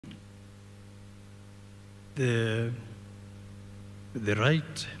the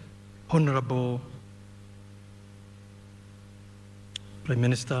Right Honorable Prime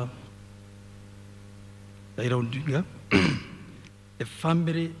Minister Raila Odinga, the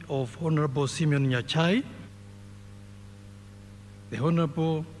family of Honorable Simeon Nyachae, the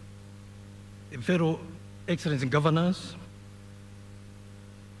Honorable fellow Excellency Governors,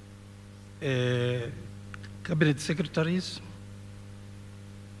 Cabinet Secretaries,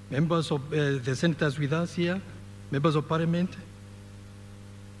 members of the senators with us here, members of Parliament,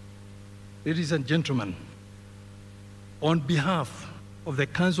 ladies and gentlemen, on behalf of the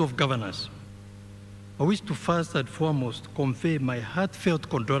Council of Governors, I wish to first and foremost convey my heartfelt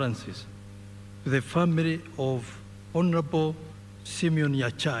condolences to the family of Honorable Simeon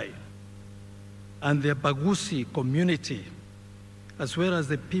Nyachae and the Bagusi community, as well as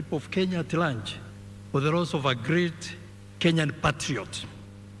the people of Kenya at large, for the loss of a great Kenyan patriot.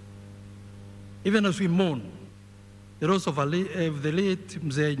 Even as we mourn the loss of the late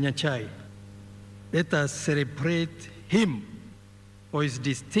Mzee Nyachae, let us celebrate him for his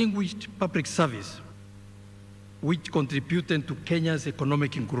distinguished public service, which contributed to Kenya's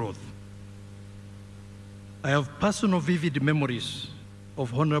economic growth. I have personal vivid memories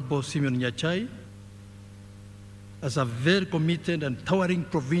of Honorable Simeon Nyachae as a very committed and towering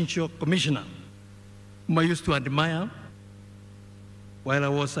provincial commissioner whom I used to admire while I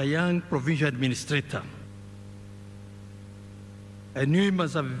was a young provincial administrator. I knew him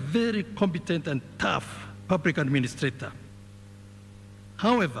as a very competent and tough public administrator.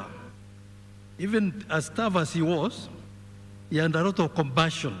 However, even as tough as he was, he had a lot of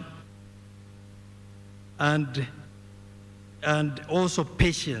compassion and also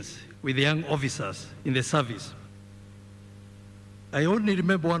patience with the young officers in the service. I only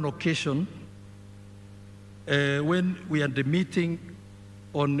remember one occasion when we had a meeting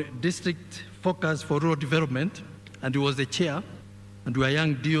on district focus for rural development, and he was the chair, and we were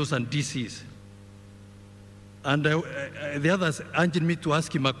young DOs and DCs. And the others urged me to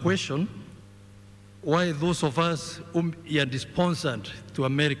ask him a question, why those of us whom he had sponsored to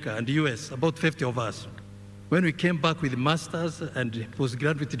America and the US, about 50 of us, when we came back with masters and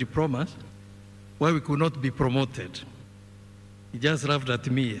postgraduate diplomas, why we could not be promoted. He just laughed at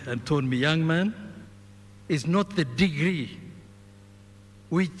me and told me, young man, it's not the degree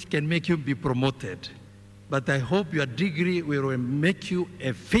which can make you be promoted, but I hope your degree will make you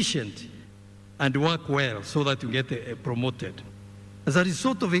efficient and work well so that you get promoted. As a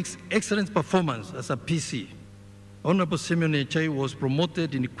result of excellent performance as a PC, Honorable Simeon Nyachae was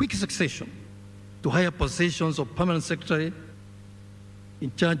promoted in quick succession to higher positions of permanent secretary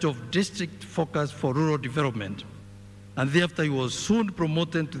in charge of district focus for rural development. And thereafter, he was soon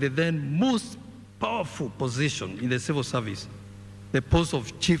promoted to the then most powerful position in the civil service, the post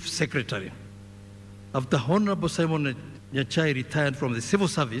of chief secretary. After Honorable Simeon Nyachae retired from the civil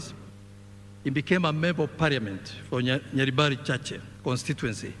service, he became a member of parliament for Nyaribari Chache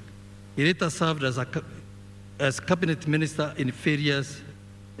constituency. He later served as cabinet minister in various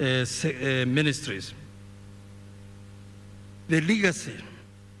ministries. The legacy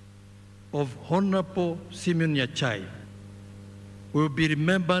of Honorable Simeon Nyachae will be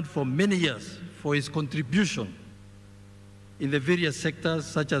remembered for many years for his contribution in the various sectors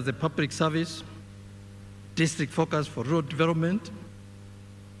such as the public service, district focus for rural development,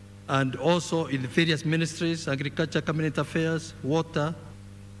 and also in the various ministries, agriculture, cabinet affairs, water,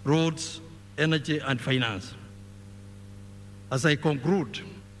 roads, energy, and finance. As I conclude,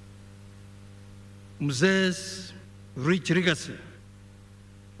 Mzee's rich legacy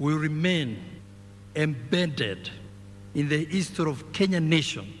will remain embedded in the history of Kenyan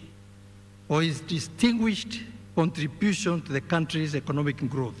nation for his distinguished contribution to the country's economic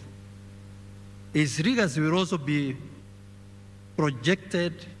growth. His legacy will also be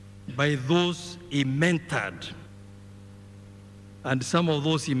projected by those he mentored. And some of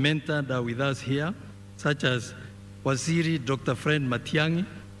those he mentored are with us here, such as Waziri Dr. Fred Matiang'i,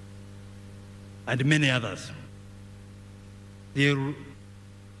 and many others. They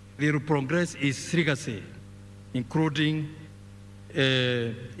will progress his legacy, including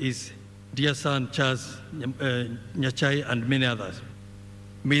his dear son Charles Nyachae and many others.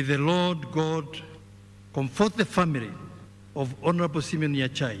 May the Lord God comfort the family of Honorable Simeon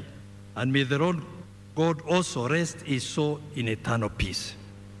Nyachae, and may the Lord God also rest his soul in eternal peace.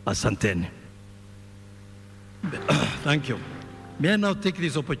 Asanteni. Thank you. May I now take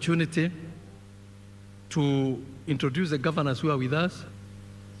this opportunity to introduce the governors who are with us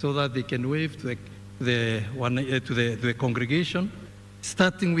so that they can wave to the congregation,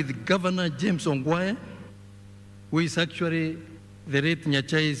 starting with Governor James Ongwae, who is actually the late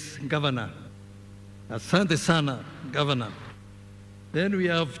Nyachae's governor. Asante sana, Governor. Then we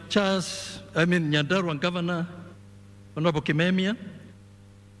have Nyandarua Governor, Honorable Kimemia,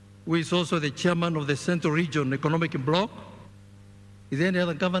 who is also the chairman of the Central Region Economic Bloc. Is there any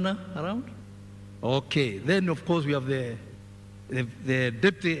other governor around? Okay. Then, of course, we have the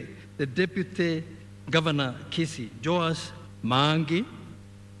deputy governor Kisii, Joas Maangi.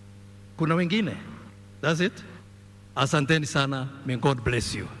 Kuna wengine? That's it? Asanteni sana. May God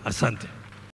bless you. Asante.